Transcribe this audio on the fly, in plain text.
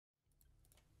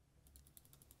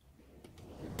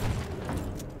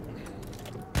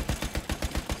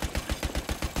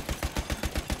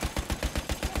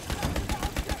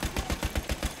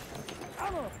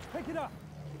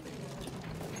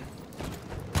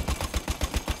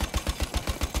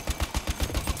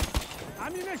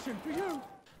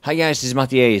Hi guys, this is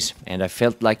Mattias, and I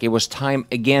felt like it was time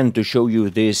again to show you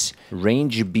this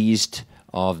range beast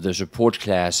of the support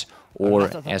class,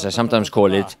 or as I sometimes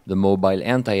call it, the mobile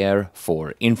anti-air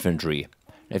for infantry.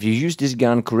 If you use this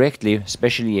gun correctly,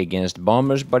 especially against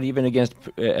bombers, but even against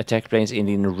attack planes, and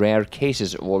in rare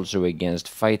cases also against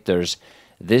fighters,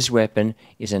 this weapon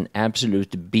is an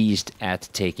absolute beast at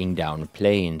taking down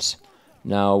planes.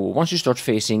 Now, once you start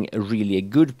facing really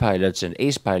good pilots and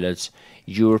ace pilots,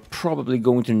 you're probably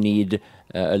going to need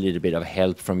a little bit of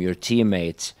help from your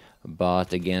teammates.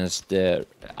 But against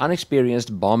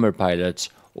unexperienced bomber pilots,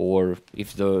 or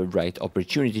if the right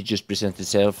opportunity just presents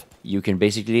itself, you can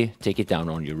basically take it down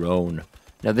on your own.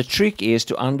 Now, the trick is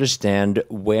to understand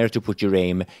where to put your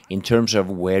aim in terms of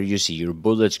where you see your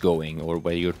bullets going or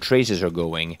where your traces are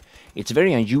going. It's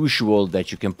very unusual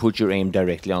that you can put your aim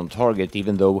directly on target,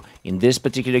 even though in this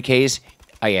particular case,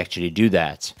 I actually do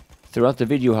that. Throughout the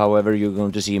video, however, you're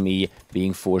going to see me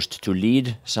being forced to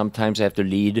lead. Sometimes I have to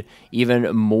lead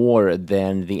even more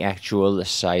than the actual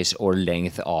size or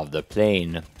length of the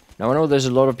plane. Now, I know there's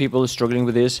a lot of people struggling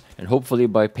with this, and hopefully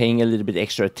by paying a little bit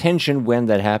extra attention when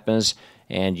that happens,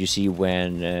 and you see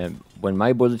when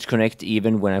my bullets connect,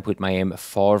 even when I put my aim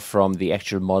far from the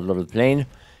actual model of the plane,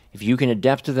 if you can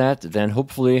adapt to that, then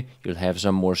hopefully you'll have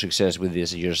some more success with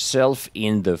this yourself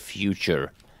in the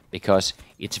future, because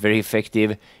it's very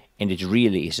effective and it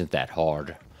really isn't that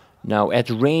hard. Now, at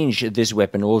range, this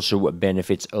weapon also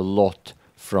benefits a lot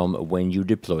from when you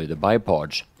deploy the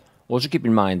bipods. Also keep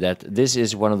in mind that this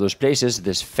is one of those places,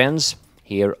 this fence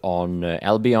here on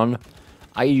Albion.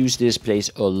 I use this place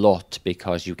a lot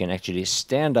because you can actually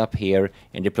stand up here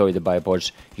and deploy the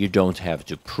bipods. You don't have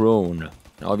to prone.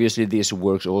 Now, obviously this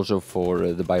works also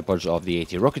for the bipods of the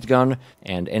AT rocket gun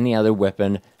and any other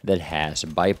weapon that has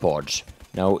bipods.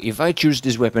 Now, if I choose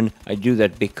this weapon, I do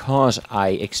that because I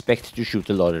expect to shoot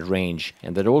a lot at range,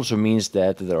 and that also means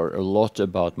that there are a lot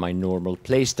about my normal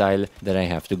playstyle that I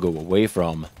have to go away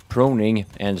from. Proning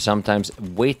and sometimes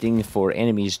waiting for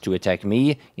enemies to attack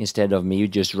me instead of me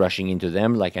just rushing into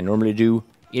them like I normally do.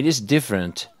 It is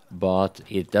different, but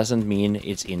it doesn't mean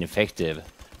it's ineffective.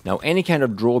 Now, any kind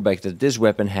of drawback that this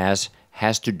weapon has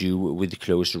to do with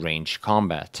close range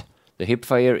combat. The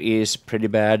hipfire is pretty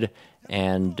bad,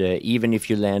 and even if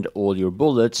you land all your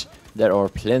bullets, there are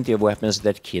plenty of weapons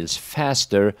that kills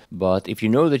faster, but if you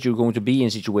know that you're going to be in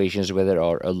situations where there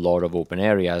are a lot of open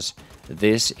areas,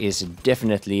 this is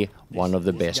definitely one of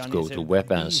the best go-to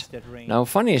weapons. Now,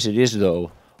 funny as it is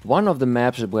though, one of the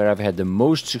maps where I've had the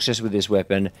most success with this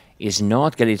weapon is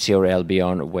not Galicia or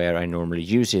Albion, where I normally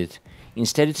use it.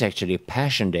 Instead, it's actually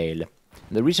Passchendaele.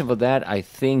 The reason for that, I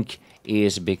think,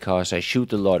 is because I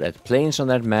shoot a lot at planes on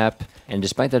that map, and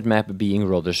despite that map being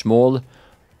rather small,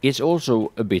 it's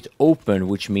also a bit open,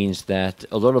 which means that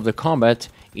a lot of the combat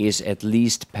is at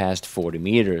least past 40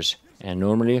 meters. And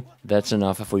normally, that's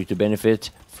enough for you to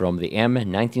benefit from the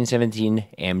M1917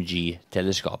 MG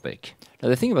telescopic. Now,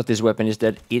 the thing about this weapon is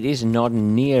that it is not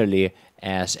nearly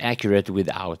as accurate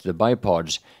without the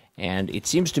bipods, and it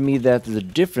seems to me that the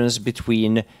difference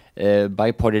between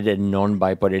bipoded and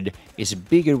non-bipoded is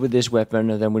bigger with this weapon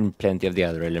than with plenty of the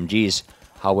other LMGs.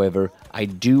 However, I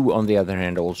do, on the other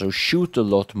hand, also shoot a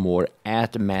lot more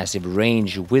at massive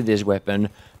range with this weapon,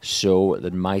 so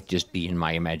that might just be in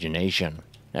my imagination.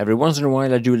 Every once in a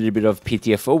while I do a little bit of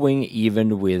PTFOing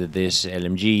even with this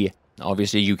LMG.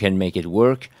 Obviously you can make it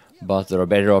work, but there are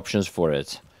better options for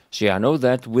it. So yeah, I know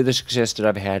that with the success that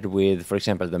I've had with, for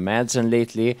example, the Madsen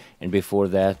lately, and before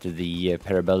that the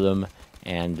Parabellum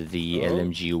and the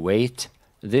LMG Weight,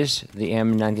 this, the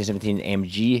M1917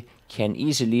 MG, can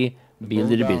easily be a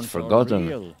little bit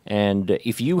forgotten. And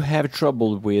if you have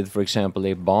trouble with, for example,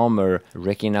 a bomber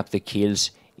racking up the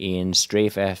kills in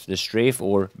strafe after strafe,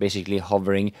 or basically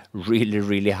hovering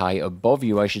really high above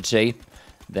you, I should say,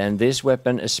 then this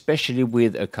weapon, especially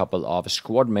with a couple of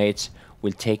squad mates,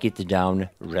 will take it down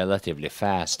relatively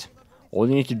fast. All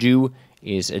you need to do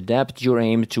is adapt your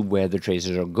aim to where the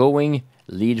tracers are going,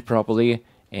 lead properly,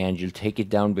 and you'll take it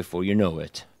down before you know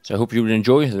it. So I hope you will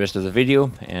enjoy the rest of the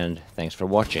video, and thanks for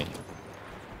watching.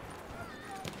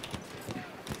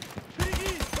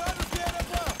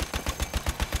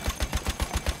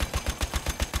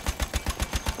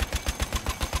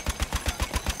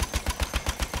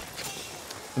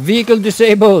 Vehicle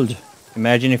disabled!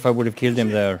 Imagine if I would have killed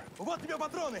him there.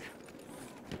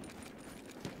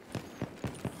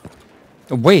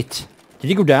 Oh, wait! Did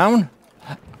he go down?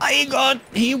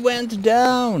 He went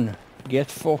down! Get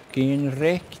fucking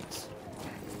wrecked.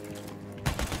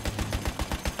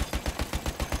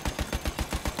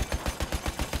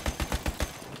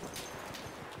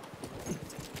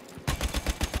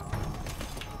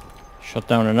 Shot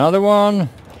down another one.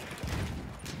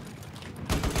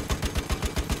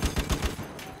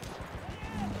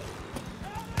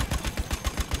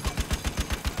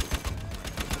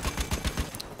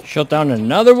 Shot down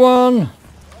another one.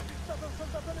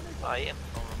 I am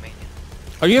from Romania.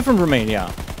 Are you from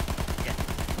Romania?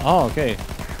 Yeah. Oh, okay.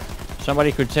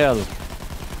 Somebody could tell.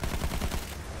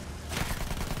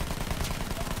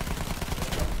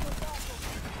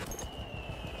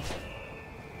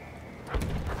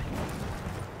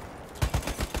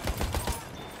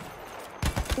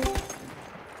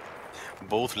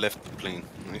 Both left the plane.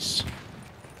 Nice.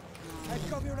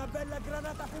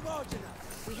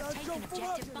 We have taken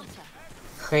objective butter.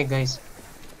 Hey guys.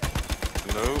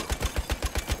 Hello.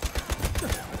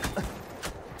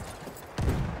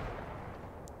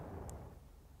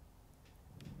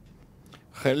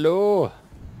 Hello.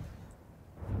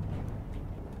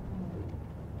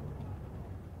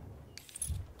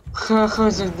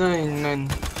 How's it going, man?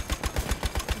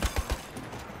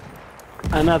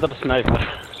 Another sniper.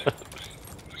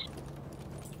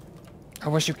 How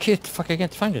was your kit? Fuck, I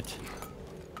can't find it.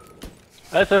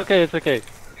 It's okay, it's okay.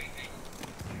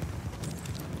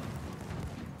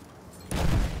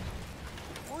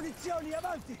 Munizioni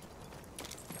avanti!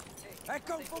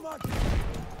 Ecco un fumato!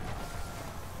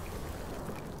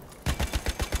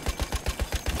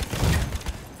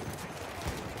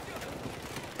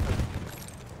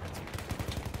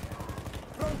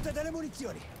 Pronte delle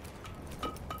munizioni!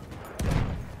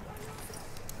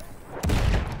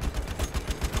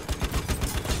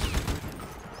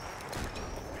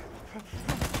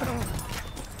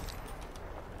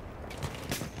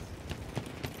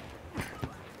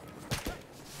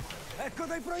 Ecco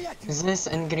dei proiettili! Is this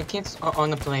angry kids or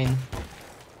on a plane?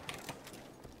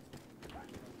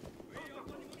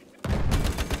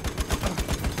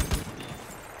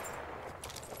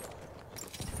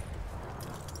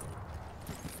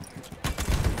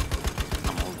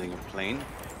 I'm holding a plane.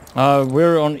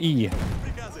 We're on E.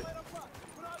 Приказы!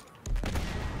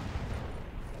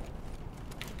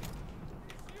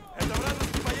 Это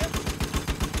вражеский боец?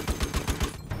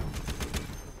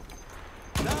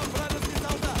 Да, вражеский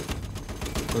солдат!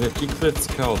 Okay, keep that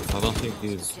scout. I don't think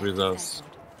he's with us.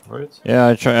 Right?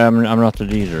 Yeah, I'm not the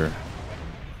leader.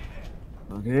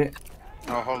 Okay.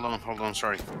 Oh, hold on,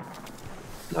 sorry.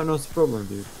 No, no problem,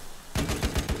 dude.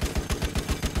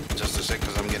 Just a sec,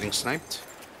 because I'm getting sniped.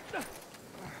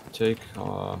 Take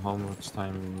how much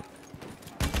time?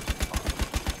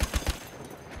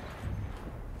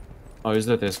 Oh, is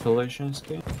that escalation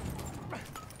scheme?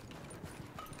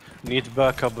 Need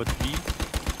backup at B.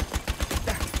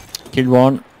 Killed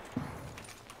one.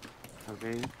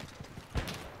 Okay.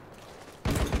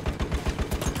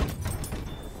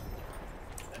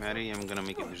 Mary, I'm gonna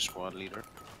make it your squad leader.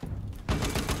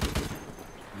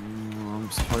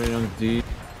 I'm starting on D.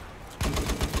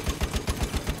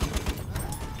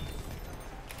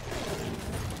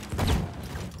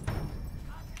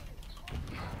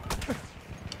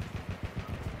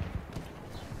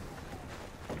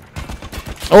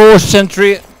 Oh,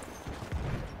 sentry.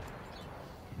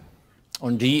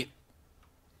 On D.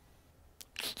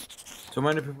 Too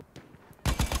many people.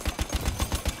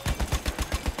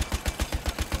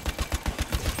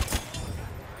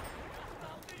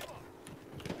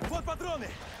 Вот патроны!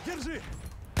 Держи!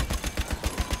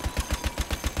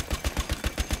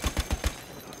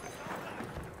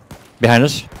 Behind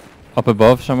us. Up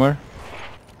above somewhere.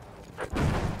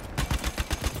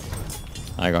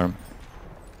 I got him.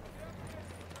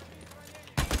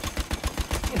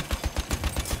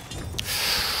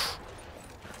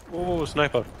 Oh,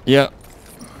 sniper. Yeah.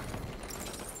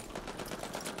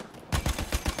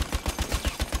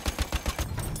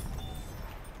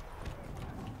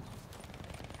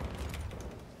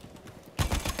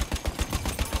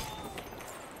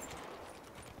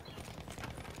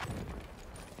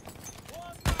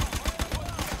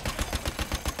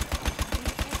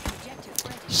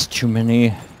 It's too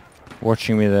many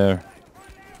watching me there.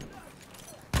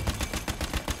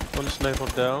 One sniper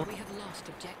down. We have lost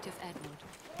objective Edward.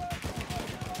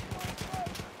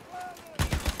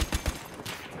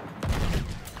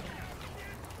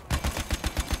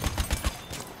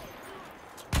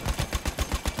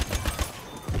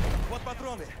 Вот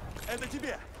патроны! Это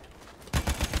тебе!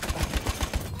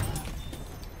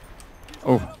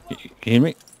 Oh, you hear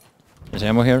me? There's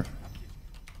ammo here.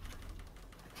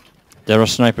 There are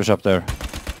snipers up there.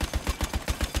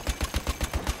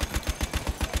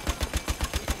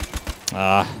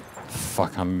 Ah,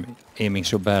 fuck, I'm aiming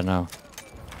so bad now.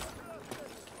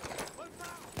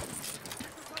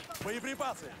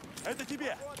 Боеприпасы! Это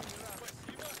тебе!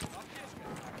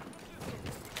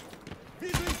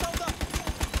 Вижу их солдат!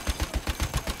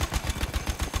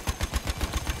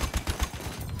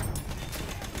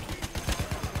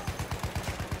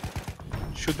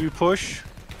 Should we push?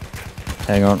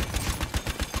 Hang on.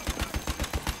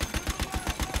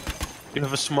 You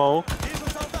have a smoke. Вижу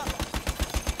солдата.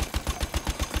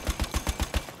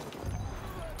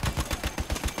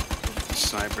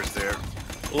 Snipers there.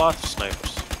 Lots of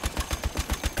snipers.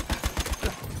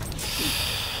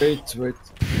 Wait. Вот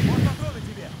патроны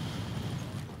тебе.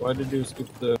 Why did you skip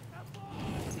the...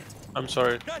 I'm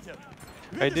sorry. Катер.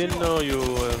 I Видишь didn't его? know you.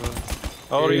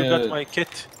 Oh, you Yeah. got my kit.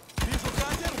 Вижу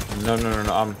катер. No,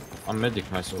 I'm medic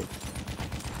myself.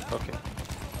 Okay.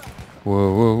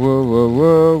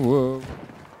 Whoa.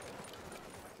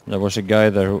 There was a guy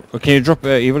there who... Oh, can you drop...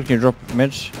 Evil, can you drop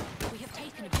meds? We have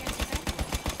taken objective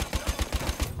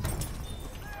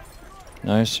Edward.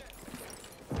 Nice.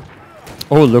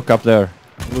 Oh, look up there.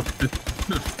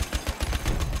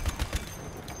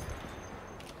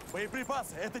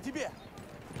 Боеприпасы, это тебе.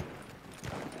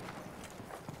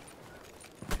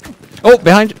 Oh,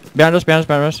 behind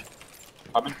us.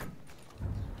 Coming.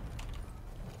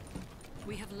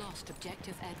 We have lost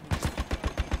objective Edward.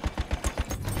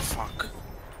 Fuck.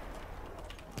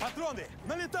 Патроны,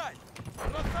 налетай.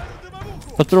 Расставил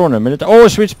дымовуху. Patroner, military. Oh,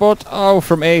 sweet spot. Oh,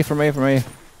 from A.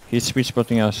 He's sweet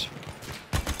spotting us.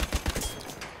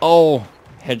 Oh,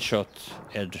 headshot,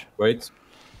 Ed. Wait.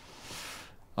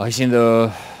 Oh, he's in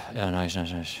the... Yeah, nice.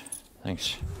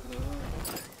 Thanks.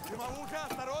 Дымовуха,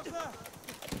 осторожно.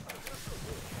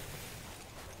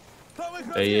 Там их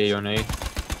AA on A.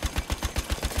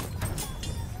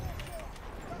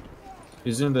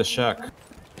 He's in the shack.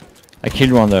 I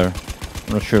killed one there.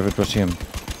 I'm not sure if it was him.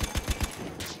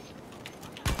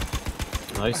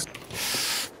 Nice.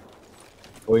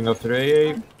 Going after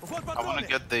AA. Вот I want to патроны.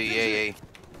 get the AA.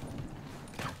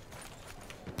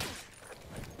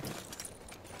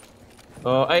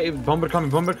 Hey, bomber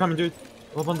coming, dude.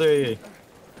 Up on the AA.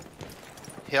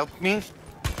 Help me.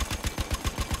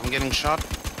 I'm getting shot.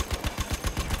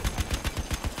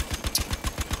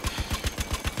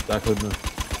 That couldn't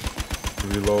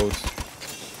reload.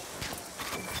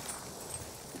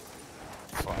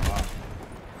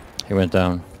 He went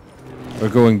down. We're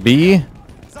going B.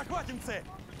 Захватим цель.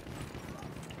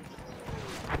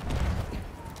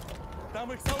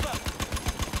 Там их солдат.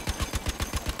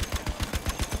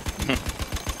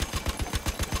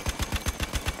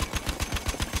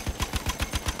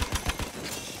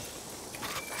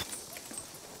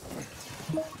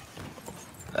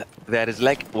 There is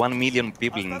like 1 million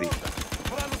people in Осторожно.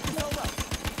 Вражеский солдат.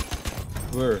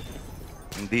 Where?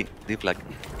 the flag.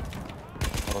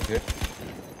 Okay.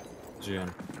 GM.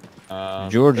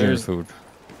 Georgian there's, food.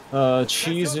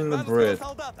 Cheese in the Вражеского bread.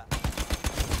 солдата.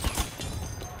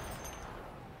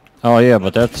 Oh yeah,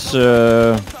 but that's...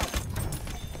 Yeah,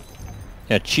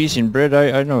 cheese in bread,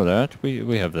 I know that.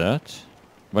 We have that.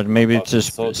 But maybe But it's a it's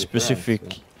so different, specific...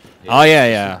 yeah. Oh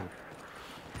yeah.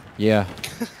 Yeah.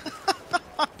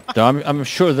 So I'm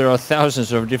sure there are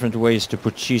thousands of different ways to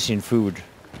put cheese in food.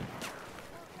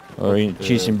 Or in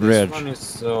cheese in bread. This one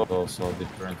is also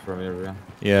different from area.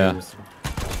 Yeah.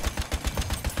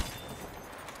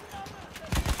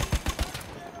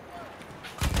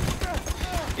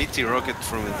 ET rocket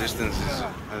from a distance is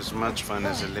as much fun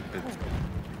as a lipid.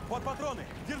 Вот патроны.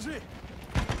 Держи.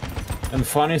 And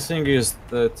funny thing is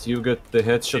that you get the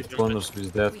headshot bonus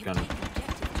with that We have gun. taken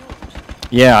objective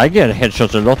George. Yeah, I get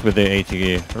headshots a lot with the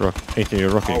 80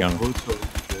 rocket gun. brutal is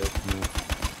that move?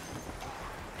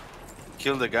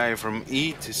 Kill the guy from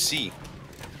E to C.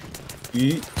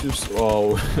 E to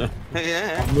oh,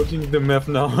 Yeah. I'm looking at the map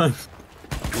now.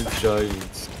 Good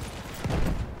giants.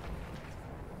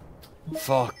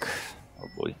 Fuck. Oh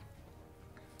boy.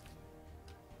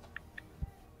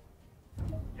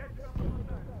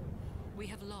 We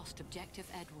have lost objective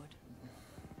Edward.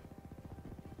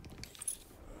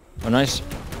 Oh, nice.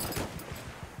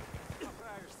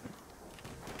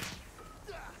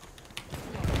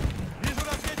 Вижу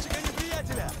разведчика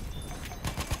неприятеля.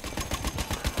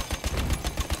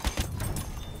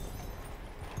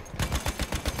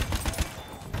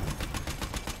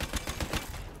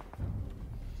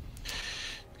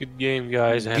 Good game,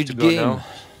 guys. I have Good to go game. now.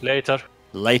 Later.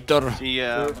 Later.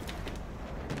 Yeah.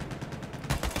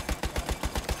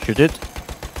 Shoot it.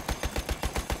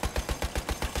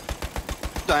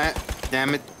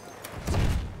 Damn it.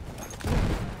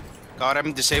 Got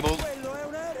him disabled. Quello è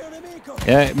un aereo nemico.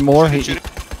 Yeah, more. Shoot it.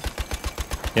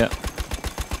 Yeah.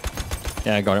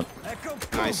 Yeah, I got him. Ecco.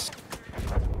 Nice.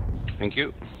 Thank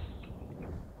you.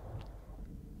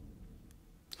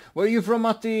 Where are you from,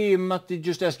 Matti? Matti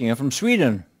just asking. I'm from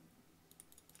Sweden.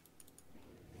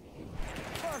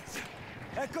 Forza.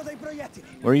 Ecco dei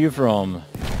proiettili. Where are you from?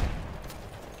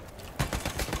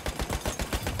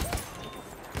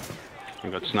 I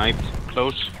got sniped.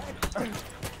 Close.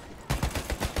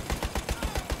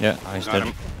 Yeah, he's Got dead.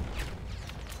 him.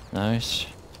 Nice.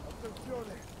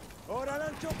 Ora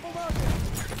lancio fumate.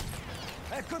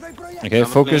 Ecco dei proiettili. Okay, On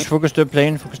the focus, plane. focus the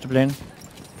plane, focus the plane.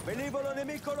 Velivolo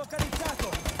nemico localizzato.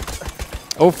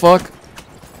 Oh fuck!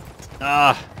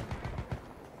 Ah,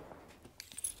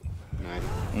 Nice.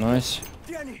 nice.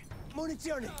 Tieni,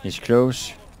 munizioni. He's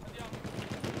close.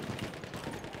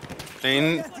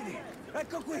 Plane. Proiettili.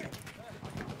 Ecco qui.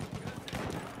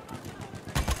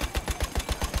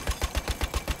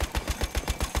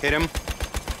 Hit him.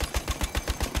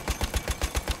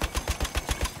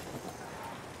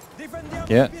 Difendiamo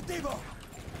Yeah. l'obiettivo.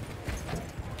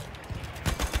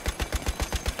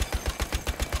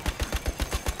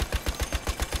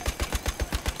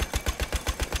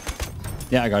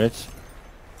 Yeah, I got it.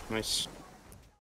 Nice.